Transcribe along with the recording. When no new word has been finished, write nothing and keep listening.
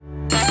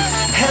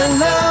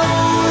Hello,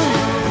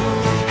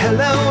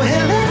 hello,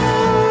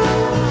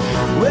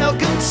 hello.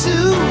 Welcome to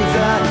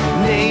the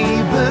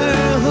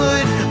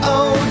neighborhood.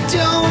 Oh,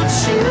 don't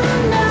you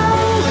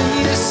know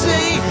when you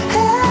say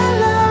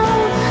hello,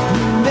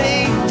 you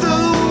make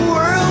the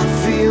world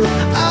feel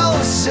oh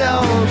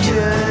so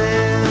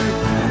good.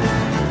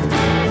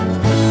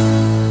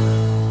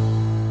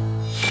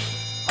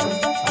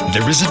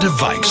 There is a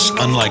device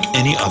unlike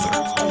any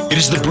other. It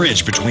is the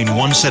bridge between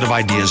one set of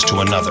ideas to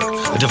another.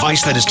 A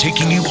device that is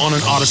taking you on an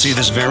odyssey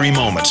this very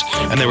moment.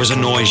 And there is a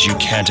noise you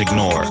can't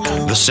ignore.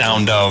 The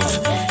sound of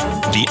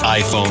the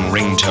iPhone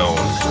ringtone.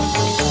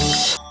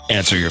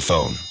 Answer your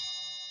phone.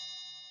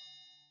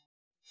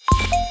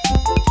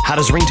 How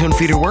does Ringtone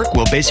Feeder work?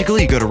 Well,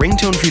 basically, you go to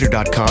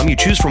ringtonefeeder.com, you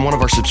choose from one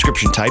of our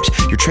subscription types,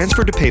 you're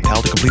transferred to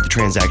PayPal to complete the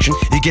transaction,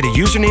 you get a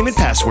username and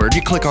password,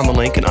 you click on the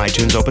link and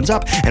iTunes opens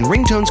up, and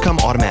ringtones come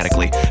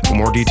automatically. For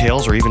more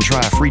details or even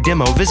try a free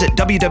demo, visit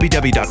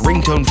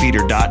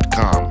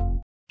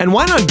www.ringtonefeeder.com. And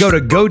why not go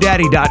to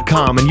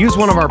GoDaddy.com and use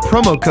one of our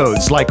promo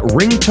codes like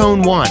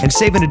Ringtone1 and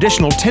save an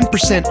additional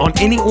 10% on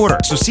any order.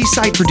 So see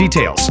site for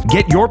details.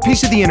 Get your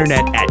piece of the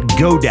internet at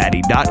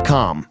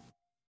GoDaddy.com.